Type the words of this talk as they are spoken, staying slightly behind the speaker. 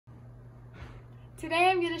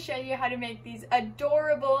Today I'm going to show you how to make these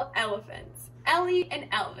adorable elephants, Ellie and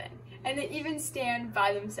Elvin, and they even stand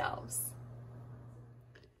by themselves.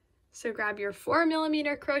 So grab your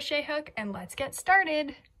 4mm crochet hook and let's get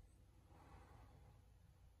started.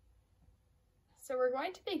 So we're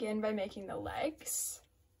going to begin by making the legs.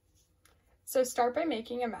 So start by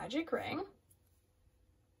making a magic ring,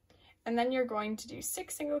 and then you're going to do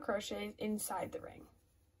 6 single crochets inside the ring.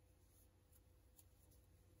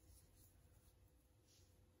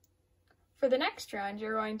 For the next round,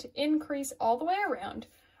 you're going to increase all the way around,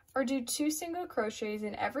 or do 2 single crochets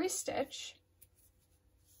in every stitch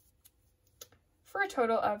for a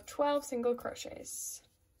total of 12 single crochets.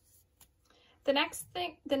 The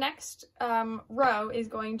next row is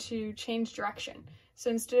going to change direction. So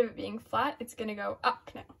instead of it being flat, it's going to go up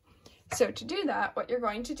now. So to do that, what you're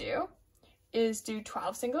going to do is do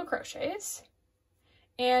 12 single crochets,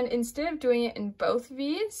 and instead of doing it in both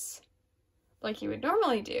V's, like you would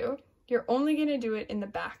normally do, you're only going to do it in the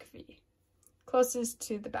back V, closest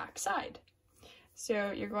to the back side.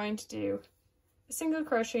 So you're going to do a single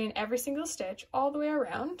crochet in every single stitch all the way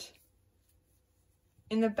around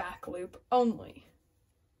in the back loop only.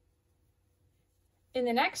 In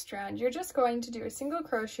the next round, you're just going to do a single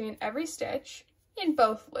crochet in every stitch in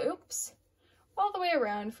both loops all the way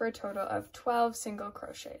around for a total of 12 single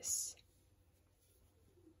crochets.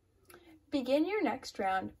 Begin your next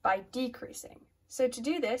round by decreasing. So to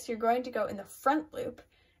do this, you're going to go in the front loop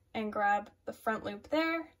and grab the front loop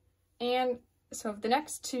there and so the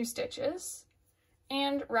next 2 stitches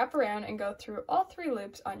and wrap around and go through all 3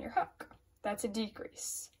 loops on your hook. That's a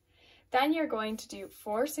decrease. Then you're going to do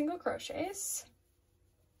 4 single crochets.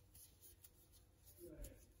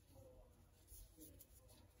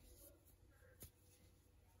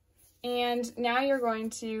 And now you're going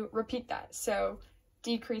to repeat that. So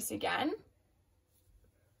decrease again,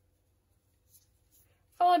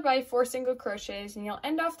 followed by 4 single crochets, and you'll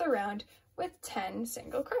end off the round with 10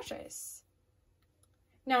 single crochets.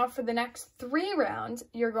 Now for the next 3 rounds,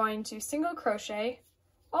 you're going to single crochet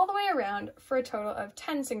all the way around for a total of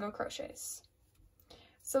 10 single crochets.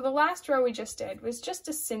 So the last row we just did was just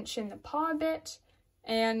to cinch in the paw a bit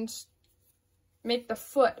and make the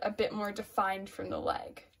foot a bit more defined from the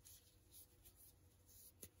leg.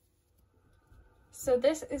 So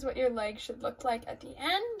this is what your leg should look like at the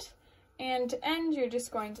end. And to end, you're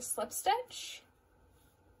just going to slip stitch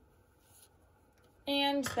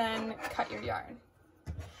and then cut your yarn.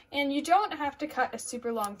 And you don't have to cut a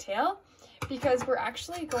super long tail because we're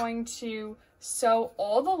actually going to sew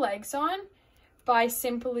all the legs on by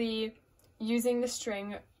simply using the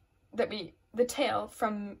string the tail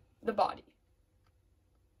from the body.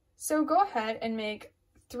 So go ahead and make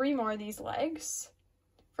 3 more of these legs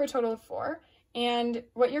for a total of 4. And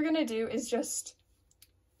what you're gonna do is just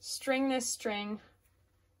string this string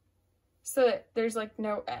so that there's like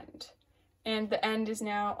no end. And the end is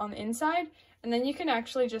now on the inside. And then you can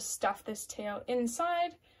actually just stuff this tail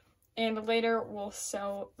inside, and later we'll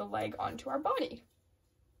sew the leg onto our body.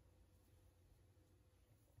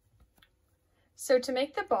 So to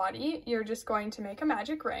make the body, you're just going to make a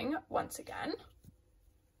magic ring once again.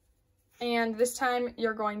 And this time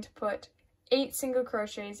you're going to put 8 single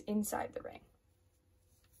crochets inside the ring.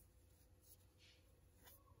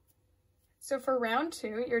 So for round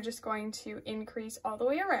 2, you're just going to increase all the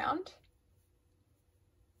way around.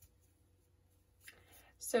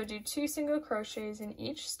 So do 2 single crochets in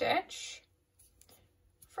each stitch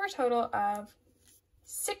for a total of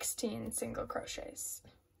 16 single crochets.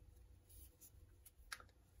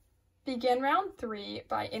 Begin round 3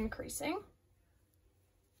 by increasing.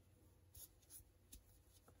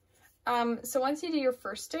 So once you do your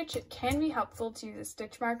first stitch, it can be helpful to use a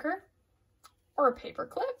stitch marker or a paper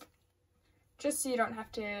clip, just so you don't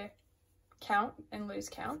have to count and lose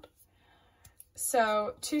count.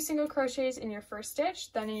 So 2 single crochets in your first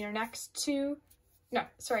stitch, then in your next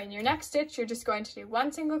stitch, you're just going to do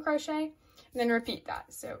 1 single crochet, and then repeat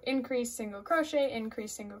that. So increase single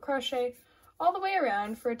crochet, all the way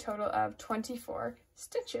around for a total of 24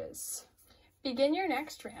 stitches. Begin your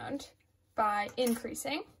next round by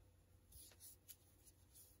increasing.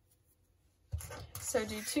 So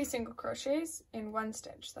do 2 single crochets in 1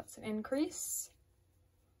 stitch, that's an increase.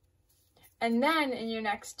 And then in your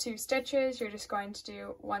next 2 stitches, you're just going to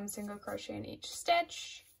do 1 single crochet in each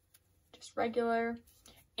stitch, just regular,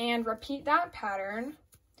 and repeat that pattern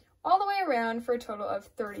all the way around for a total of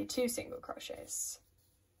 32 single crochets.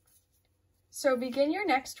 So begin your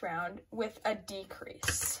next round with a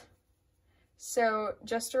decrease. So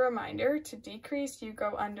just a reminder, to decrease, you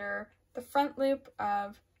go under the front loop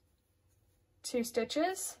of 2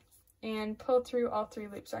 stitches and pull through all 3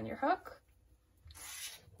 loops on your hook.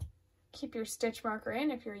 keep your stitch marker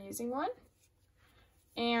in if you're using one.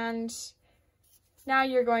 And now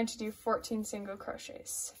you're going to do 14 single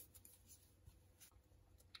crochets.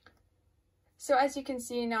 So as you can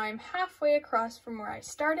see, now I'm halfway across from where I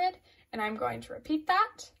started, and I'm going to repeat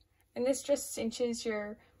that. And this just cinches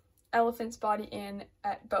your elephant's body in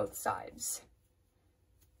at both sides.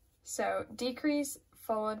 So decrease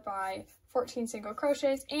followed by 14 single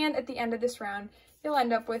crochets, and at the end of this round, you'll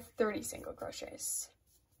end up with 30 single crochets.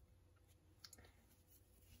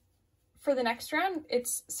 For the next round,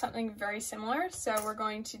 it's something very similar. So we're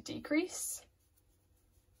going to decrease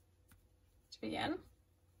to begin,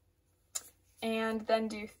 and then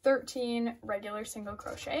do 13 regular single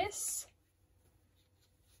crochets.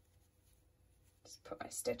 Just put my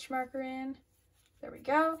stitch marker in. There we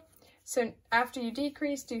go. So after you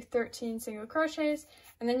decrease, do 13 single crochets,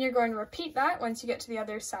 and then you're going to repeat that once you get to the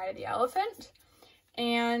other side of the elephant,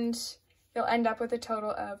 and you'll end up with a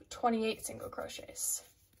total of 28 single crochets.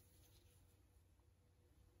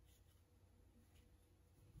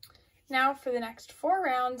 Now for the next 4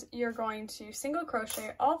 rounds, you're going to single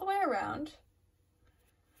crochet all the way around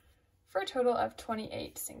for a total of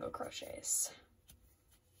 28 single crochets.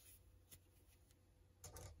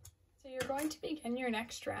 So you're going to begin your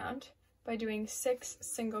next round by doing 6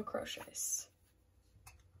 single crochets.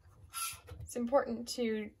 It's important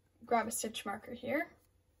to grab a stitch marker here.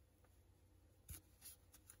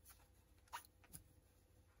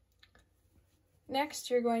 Next,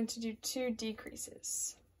 you're going to do 2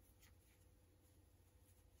 decreases.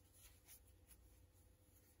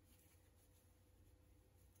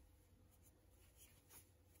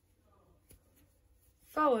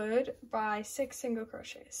 Followed by 6 single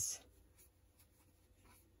crochets.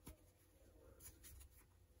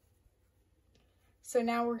 So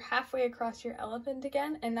now we're halfway across your elephant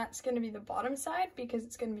again, and that's going to be the bottom side because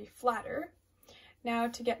it's going to be flatter. Now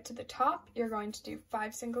to get to the top, you're going to do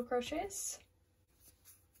 5 single crochets.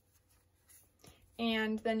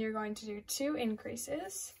 And then you're going to do 2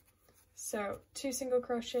 increases. So 2 single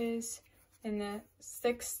crochets in the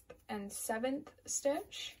 6th and 7th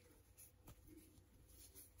stitch.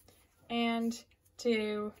 And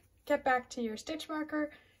to get back to your stitch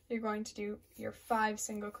marker, you're going to do your 5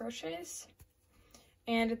 single crochets.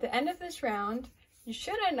 And at the end of this round, you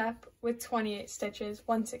should end up with 28 stitches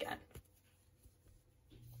once again.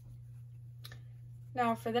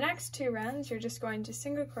 Now for the next 2 rounds, you're just going to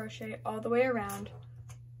single crochet all the way around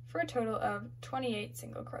for a total of 28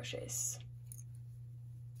 single crochets.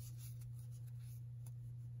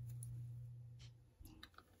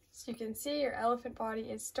 So you can see your elephant body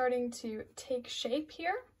is starting to take shape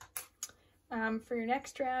here. For your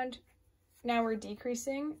next round, now we're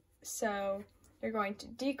decreasing, so you're going to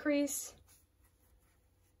decrease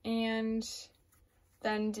and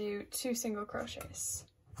then do 2 single crochets.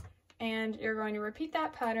 And you're going to repeat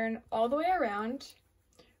that pattern all the way around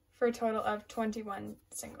for a total of 21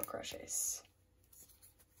 single crochets.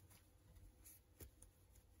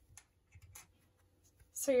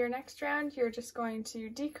 So your next round, you're just going to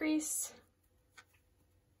decrease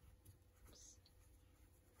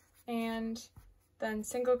and then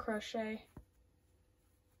single crochet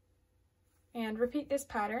and repeat this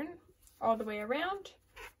pattern all the way around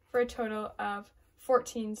for a total of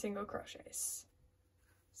 14 single crochets.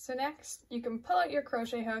 So next, you can pull out your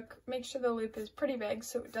crochet hook, make sure the loop is pretty big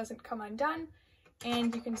so it doesn't come undone,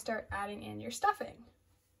 and you can start adding in your stuffing.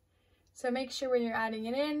 So make sure when you're adding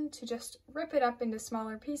it in to just rip it up into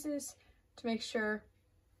smaller pieces to make sure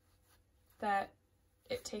that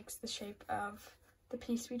it takes the shape of the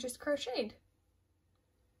piece we just crocheted.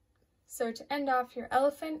 So to end off your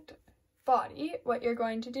elephant body, what you're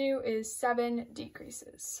going to do is 7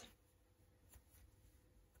 decreases.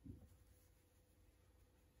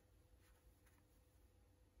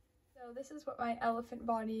 So this is what my elephant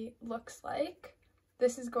body looks like.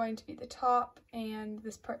 This is going to be the top and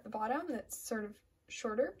this part the bottom that's sort of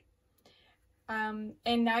shorter. And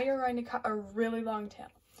now you're going to cut a really long tail.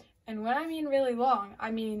 And when I mean really long, I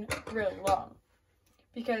mean really long.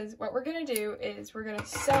 Because what we're going to do is we're going to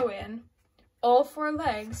sew in all 4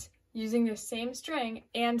 legs using this same string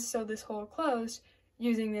and sew this hole closed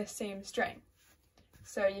using this same string.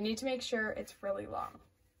 So you need to make sure it's really long.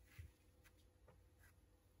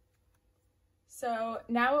 So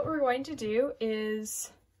now what we're going to do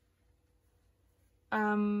is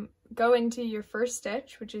go into your first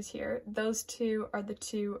stitch, which is here. Those 2 are the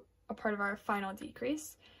 2 a part of our final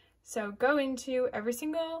decrease. So go into every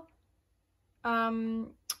single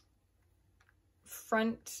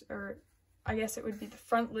front, or I guess it would be the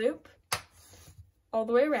front loop, all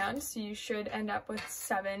the way around. So you should end up with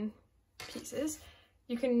 7 pieces.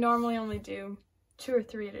 You can normally only do 2 or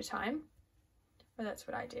 3 at a time. or that's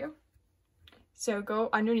what I do. So go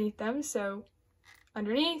underneath them, so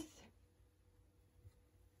underneath,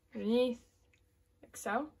 underneath, like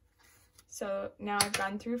so. So now I've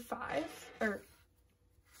gone through 5, or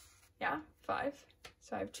yeah, 5.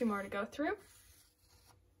 So I have 2 more to go through.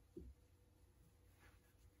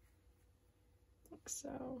 Like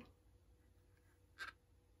so.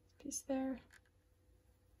 Piece there.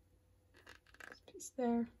 Piece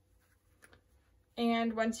there.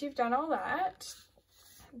 And once you've done all that,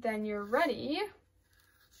 then you're ready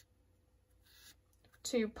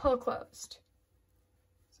to pull closed.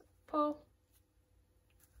 So pull.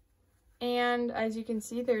 And as you can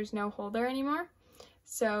see, there's no hole there anymore.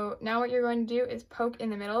 So now what you're going to do is poke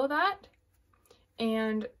in the middle of that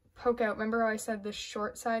and poke out. Remember how I said the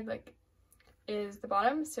short side like is the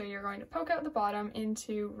bottom? So you're going to poke out the bottom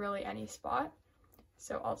into really any spot.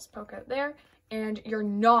 So I'll just poke out there, and you're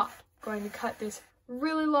not going to cut this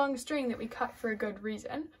really long string that we cut for a good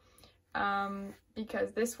reason,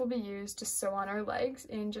 because this will be used to sew on our legs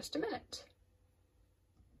in just a minute.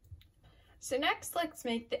 So next, let's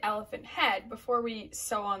make the elephant head before we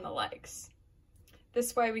sew on the legs.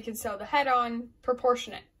 This way we can sew the head on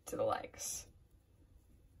proportionate to the legs.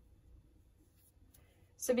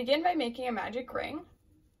 So begin by making a magic ring,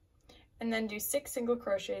 and then do 6 single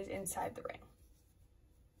crochets inside the ring.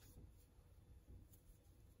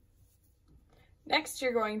 Next,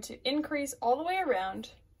 you're going to increase all the way around,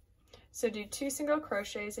 so do 2 single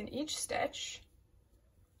crochets in each stitch,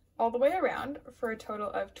 all the way around for a total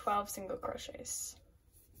of 12 single crochets.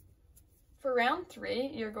 For round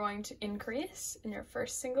 3, you're going to increase in your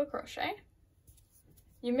first single crochet.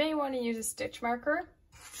 You may want to use a stitch marker.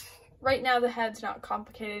 Right now the head's not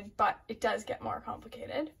complicated, but it does get more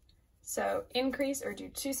complicated. So increase or do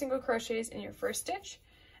 2 single crochets in your first stitch,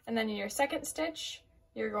 and then in your second stitch,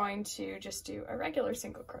 you're going to just do a regular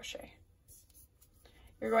single crochet.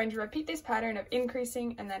 You're going to repeat this pattern of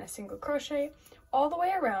increasing and then a single crochet all the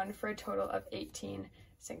way around for a total of 18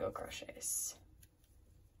 single crochets.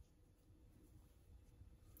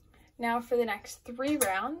 Now for the next 3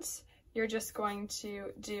 rounds, you're just going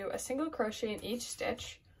to do a single crochet in each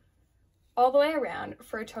stitch all the way around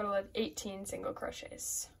for a total of 18 single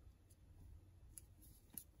crochets.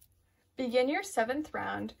 Begin your 7th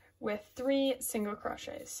round with 3 single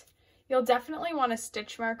crochets. You'll definitely want a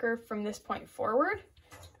stitch marker from this point forward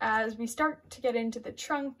as we start to get into the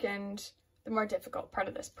trunk and the more difficult part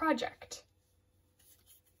of this project.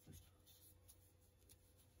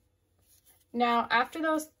 Now, after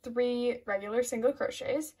those 3 regular single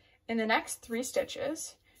crochets, in the next 3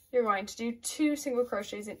 stitches, you're going to do 2 single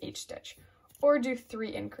crochets in each stitch, or do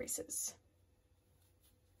 3 increases.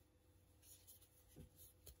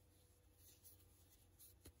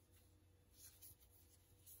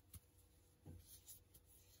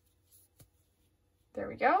 There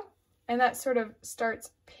we go. And that sort of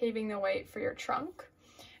starts paving the way for your trunk.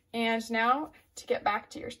 And now, to get back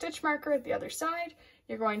to your stitch marker at the other side,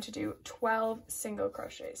 you're going to do 12 single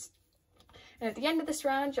crochets. And at the end of this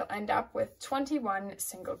round, you'll end up with 21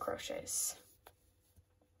 single crochets.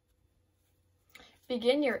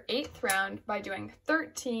 Begin your 8th round by doing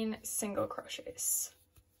 13 single crochets.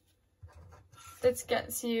 This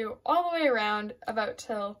gets you all the way around about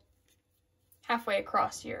till halfway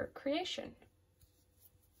across your creation.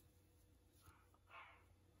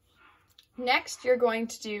 Next, you're going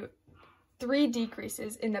to do 3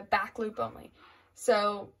 decreases in the back loop only.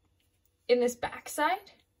 So in this back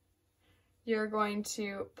side, you're going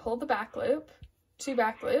to pull the back loop, 2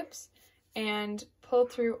 back loops, and pull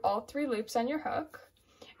through all 3 loops on your hook.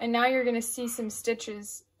 And now you're going to see some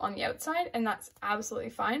stitches on the outside, and that's absolutely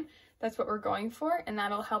fine. That's what we're going for, and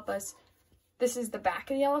that'll help us. This is the back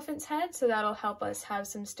of the elephant's head, so that'll help us have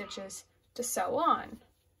some stitches to sew on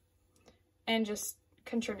and just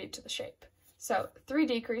contribute to the shape. So 3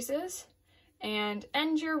 decreases, and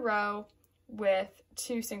end your row with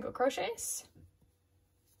 2 single crochets.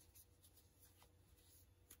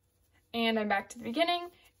 And I'm back to the beginning,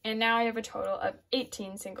 and now I have a total of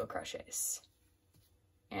 18 single crochets.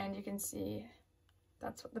 And you can see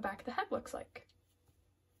that's what the back of the head looks like.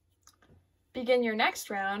 Begin your next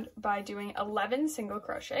round by doing 11 single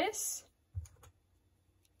crochets.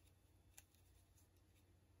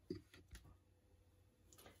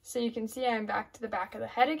 So you can see I'm back to the back of the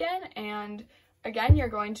head again, and again you're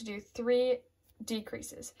going to do 3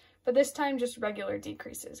 decreases, but this time just regular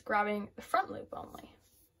decreases, grabbing the front loop only.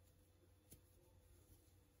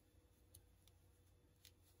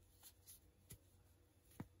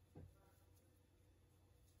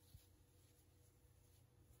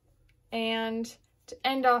 And to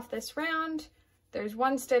end off this round, there's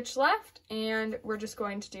one stitch left, and we're just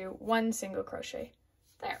going to do one single crochet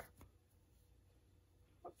there.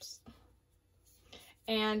 Oops.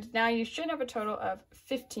 And now you should have a total of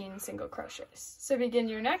 15 single crochets. So begin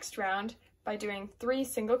your next round by doing 3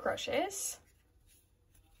 single crochets.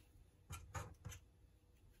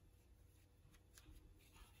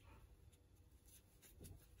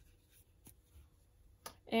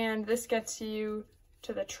 And this gets you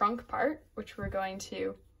to the trunk part, which we're going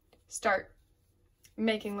to start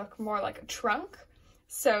making look more like a trunk.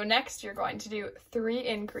 So next you're going to do 3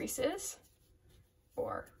 increases,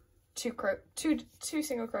 or two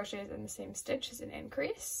single crochets in the same stitch is an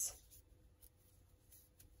increase.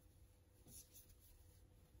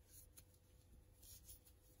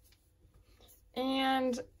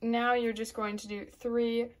 And now you're just going to do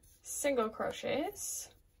 3 single crochets.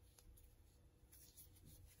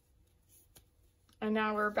 And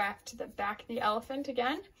now we're back to the back of the elephant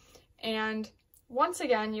again. And once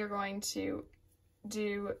again, you're going to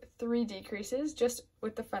do 3 decreases just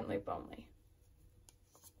with the front loop only.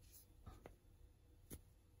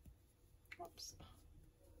 Oops.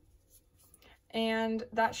 And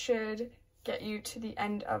that should get you to the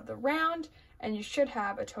end of the round, and you should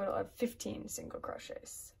have a total of 15 single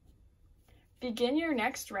crochets. Begin your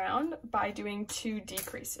next round by doing 2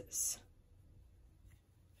 decreases.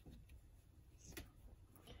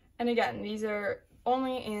 And again, these are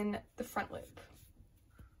only in the front loop.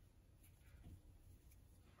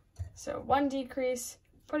 So 1 decrease,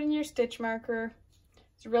 put in your stitch marker.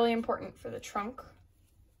 It's really important for the trunk.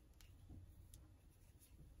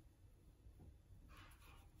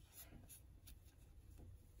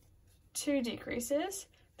 Two decreases,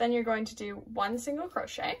 then you're going to do 1 single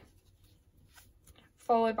crochet,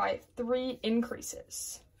 followed by 3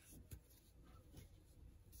 increases.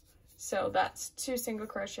 So that's 2 single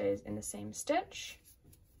crochets in the same stitch.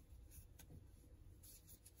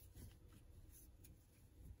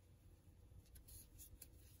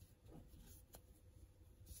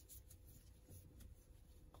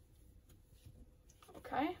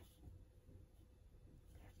 Okay.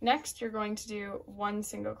 Next, you're going to do 1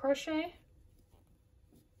 single crochet.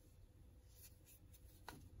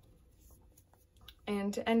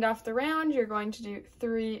 And to end off the round, you're going to do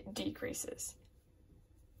 3 decreases.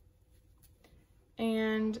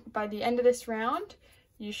 And by the end of this round,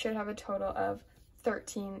 you should have a total of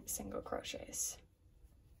 13 single crochets.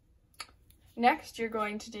 Next, you're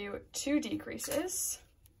going to do 2 decreases.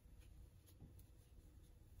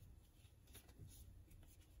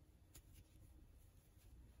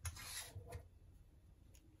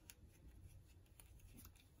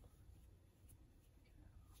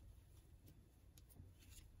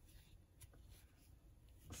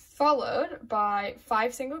 Followed by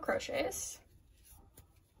 5 single crochets.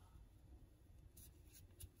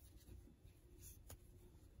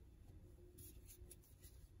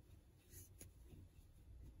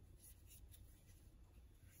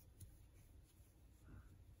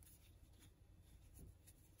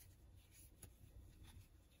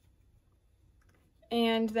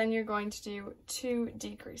 And then you're going to do 2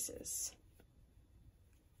 decreases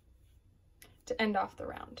to end off the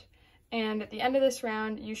round. And at the end of this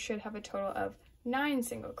round, you should have a total of 9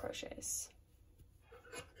 single crochets.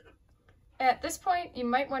 At this point, you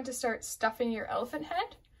might want to start stuffing your elephant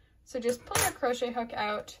head. So just pull your crochet hook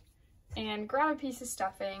out and grab a piece of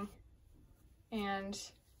stuffing and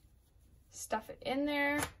stuff it in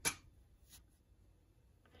there.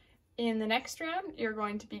 In the next round, you're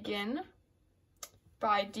going to begin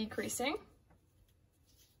by decreasing.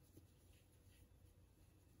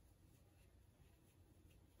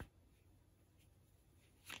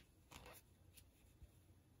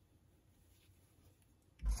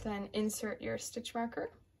 Then insert your stitch marker.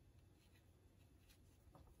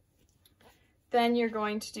 Then you're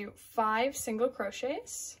going to do 5 single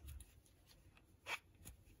crochets.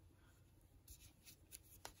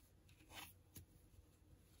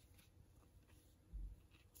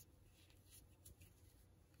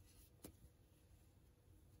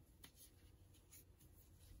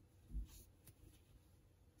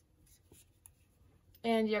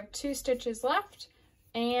 And you have 2 stitches left,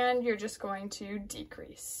 and you're just going to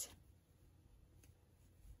decrease.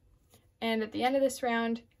 And at the end of this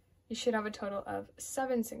round, you should have a total of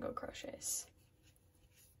 7 single crochets.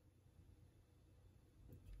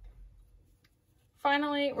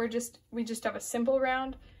 Finally, we just have a simple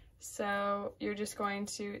round, so you're just going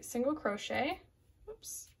to single crochet.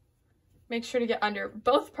 Oops. Make sure to get under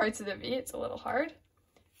both parts of the V, it's a little hard.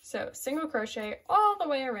 So single crochet all the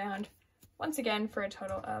way around, once again for a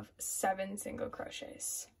total of 7 single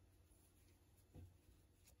crochets.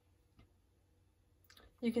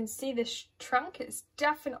 You can see this trunk is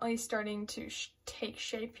definitely starting to take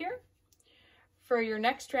shape here. For your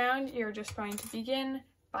next round, you're just going to begin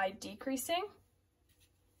by decreasing.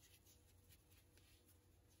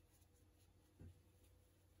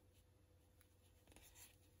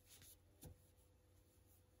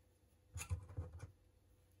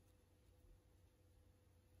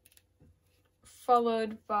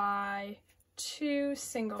 Followed by 2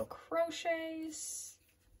 single crochets.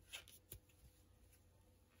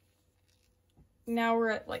 Now we're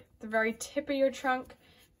at like the very tip of your trunk,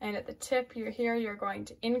 and at the tip you're going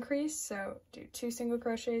to increase, so do 2 single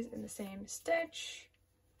crochets in the same stitch.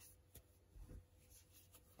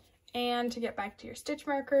 And to get back to your stitch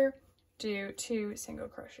marker, do 2 single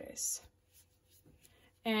crochets.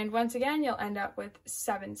 And once again, you'll end up with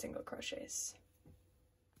 7 single crochets.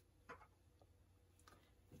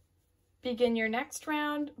 Begin your next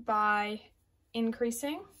round by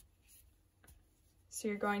increasing. So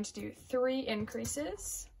you're going to do 3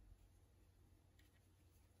 increases.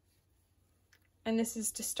 And this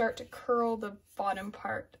is to start to curl the bottom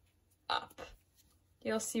part up.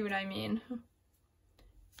 You'll see what I mean.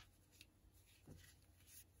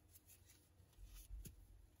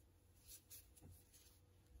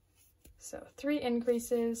 So 3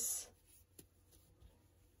 increases.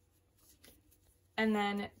 And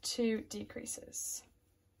then 2 decreases.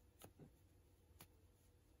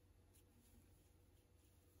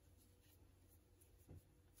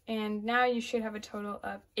 And now you should have a total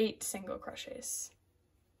of 8 single crochets.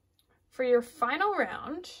 For your final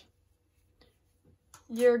round,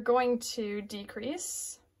 you're going to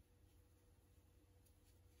decrease.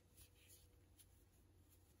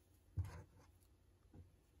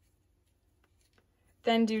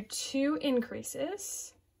 Then do 2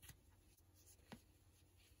 increases.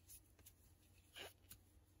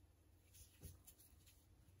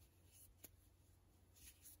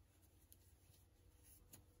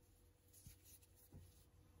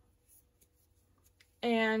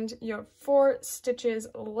 And you have 4 stitches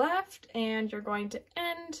left, and you're going to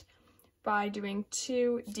end by doing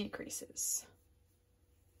 2 decreases.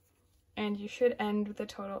 And you should end with a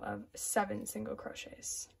total of 7 single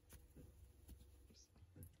crochets.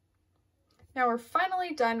 Now we're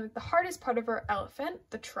finally done with the hardest part of our elephant,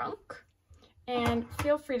 the trunk. And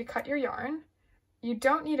feel free to cut your yarn. You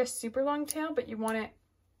don't need a super long tail, but you want it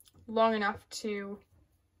long enough to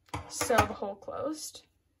sew the hole closed.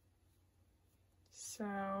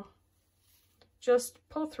 So just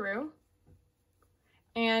pull through,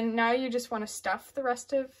 and now you just want to stuff the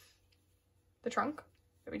rest of the trunk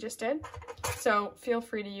that we just did. So feel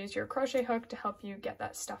free to use your crochet hook to help you get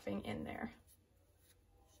that stuffing in there.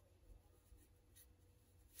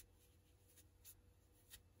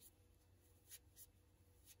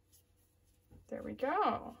 There we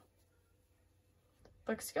go.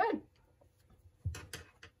 Looks good.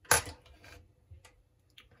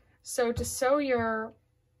 So to sew your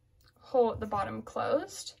hole at the bottom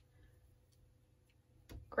closed,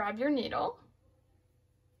 grab your needle,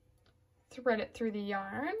 thread it through the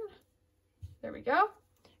yarn. There we go.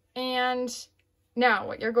 And now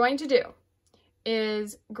what you're going to do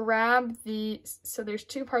is grab so there's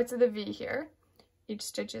 2 parts of the V here. Each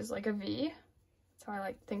stitch is like a V. That's how I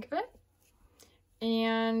like to think of it.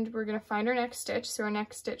 And we're going to find our next stitch. So our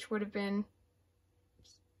next stitch would have been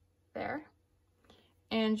there.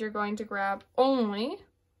 And you're going to grab only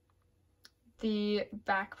the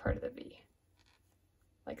back part of the V,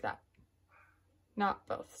 like that. Not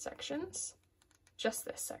both sections, just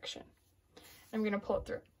this section. I'm going to pull it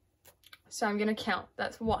through. So I'm going to count.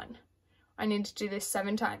 That's 1. I need to do this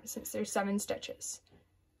 7 times since there's 7 stitches.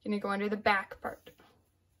 I'm going to go under the back part.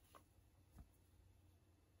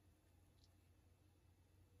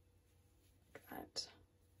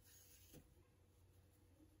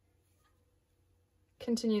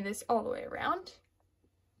 Continue this all the way around.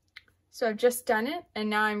 So I've just done it, and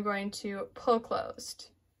now I'm going to pull closed.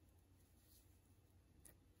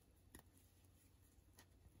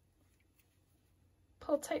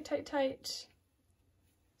 Pull tight, tight, tight.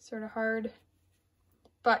 Sort of hard.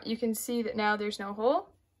 But you can see that now there's no hole.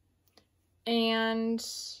 And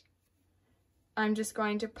I'm just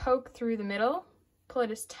going to poke through the middle. Pull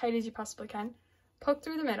it as tight as you possibly can. Poke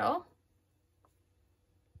through the middle.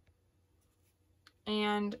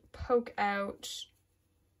 And poke out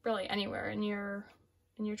really anywhere in your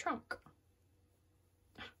trunk.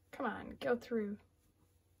 Come on, go through.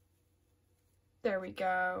 There we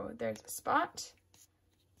go. There's a spot.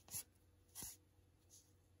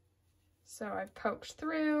 So I've poked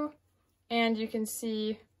through, and you can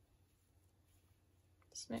see,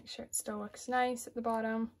 just make sure it still looks nice at the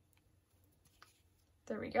bottom.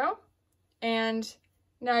 There we go. And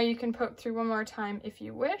Now you can poke through one more time if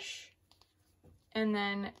you wish, and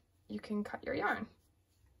then you can cut your yarn.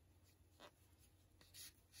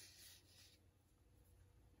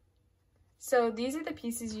 So these are the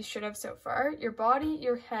pieces you should have so far: your body,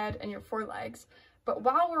 your head, and your forelegs. But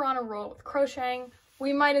while we're on a roll with crocheting,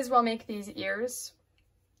 we might as well make these ears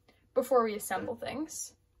before we assemble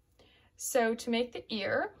things. So to make the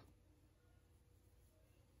ear,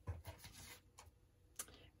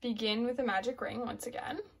 begin with a magic ring once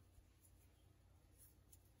again.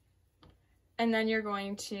 And then you're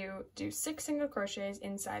going to do 6 single crochets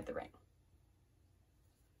inside the ring.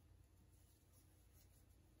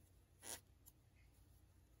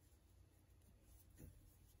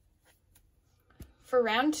 For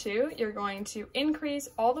round 2, you're going to increase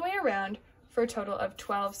all the way around for a total of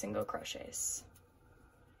 12 single crochets.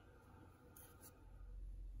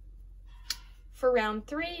 For round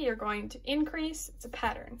 3, you're going to increase, it's a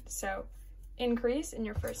pattern, so increase in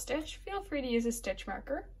your first stitch. Feel free to use a stitch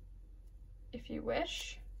marker if you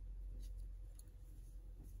wish.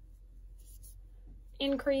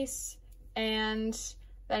 Increase, and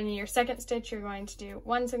then in your second stitch, you're going to do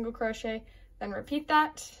 1 single crochet, then repeat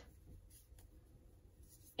that,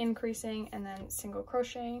 increasing, and then single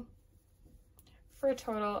crochet for a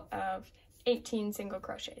total of 18 single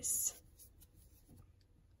crochets.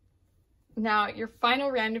 Now, your final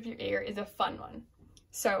round of your ear is a fun one.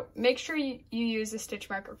 So make sure you use a stitch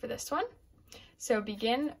marker for this one. So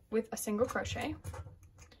begin with a single crochet,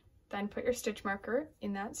 then put your stitch marker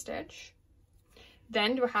in that stitch,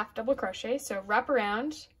 then do a half double crochet. So wrap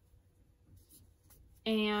around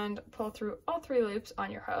and pull through all 3 loops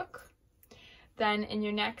on your hook. Then in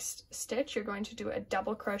your next stitch, you're going to do a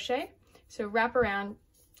double crochet. So wrap around,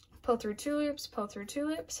 pull through 2 loops, pull through 2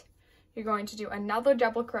 loops. You're going to do another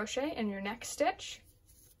double crochet in your next stitch.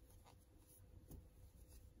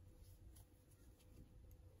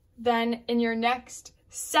 Then in your next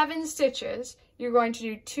 7 stitches, you're going to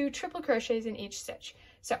do 2 triple crochets in each stitch.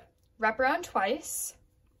 So wrap around twice,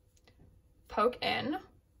 poke in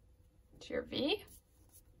to your V,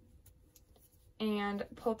 and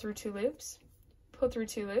pull through 2 loops, pull through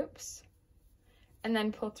 2 loops, and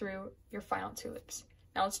then pull through your final 2 loops.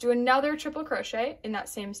 Now let's do another triple crochet in that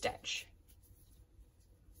same stitch.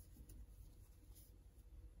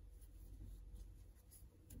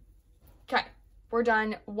 Okay, we're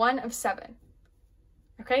done 1 of 7.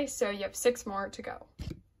 Okay, so you have 6 more to go.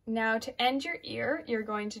 Now to end your ear, you're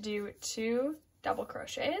going to do 2 double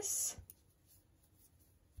crochets.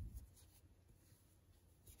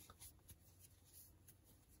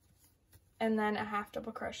 And then a half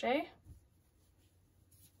double crochet.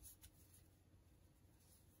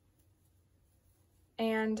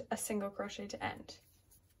 And a single crochet to end.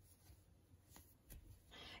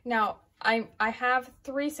 Now, I have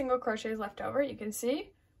 3 single crochets left over, you can see,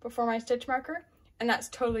 before my stitch marker, and that's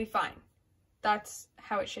totally fine. That's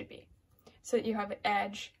how it should be. So that you have an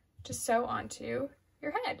edge to sew onto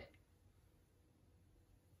your head.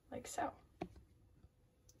 Like so.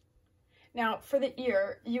 Now, for the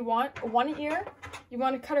ear, you want one ear, you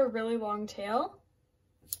want to cut a really long tail,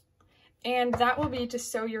 and that will be to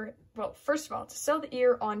sew your, well, first of all, to sew the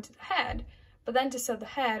ear onto the head, but then to sew the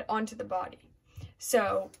head onto the body.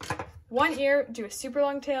 So one ear, do a super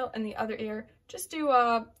long tail, and the other ear, just do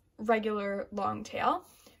a regular long tail,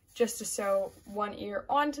 just to sew one ear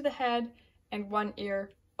onto the head, and one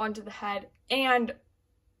ear onto the head, and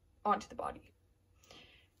onto the body.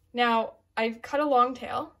 Now, I've cut a long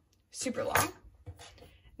tail, super long.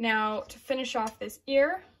 Now, to finish off this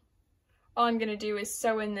ear, all I'm going to do is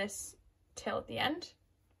sew in this tail at the end.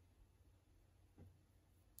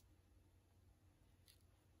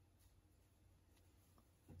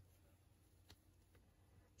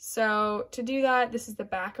 So to do that, this is the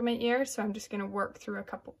back of my ear, so I'm just going to work through a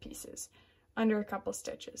couple pieces under a couple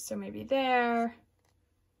stitches. So maybe there,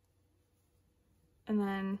 and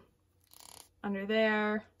then under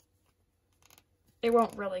there. It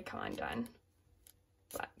won't really come undone,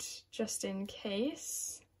 but just in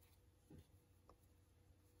case.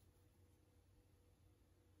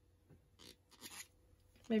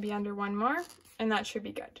 Maybe under one more, and that should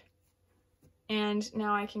be good. And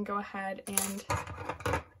now I can go ahead and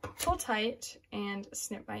pull tight and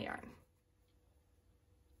snip my yarn.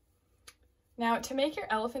 Now to make your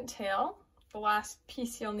elephant tail, the last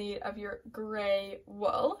piece you'll need of your gray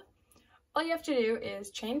wool, all you have to do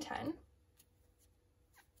is chain 10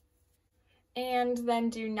 and then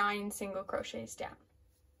do 9 single crochets down.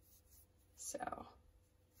 So,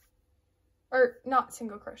 or not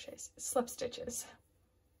single crochets, slip stitches.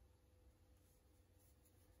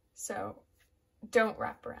 So don't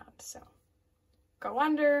wrap around. So go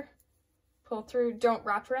under, pull through. Don't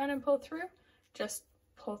wrap around and pull through, just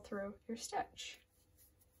pull through your stitch.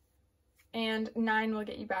 And 9 will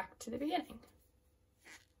get you back to the beginning.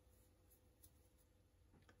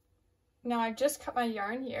 Now I've just cut my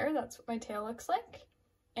yarn here, that's what my tail looks like.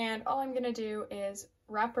 And all I'm gonna do is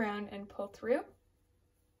wrap around and pull through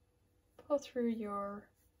your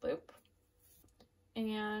loop,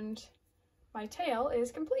 and my tail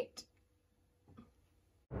is complete.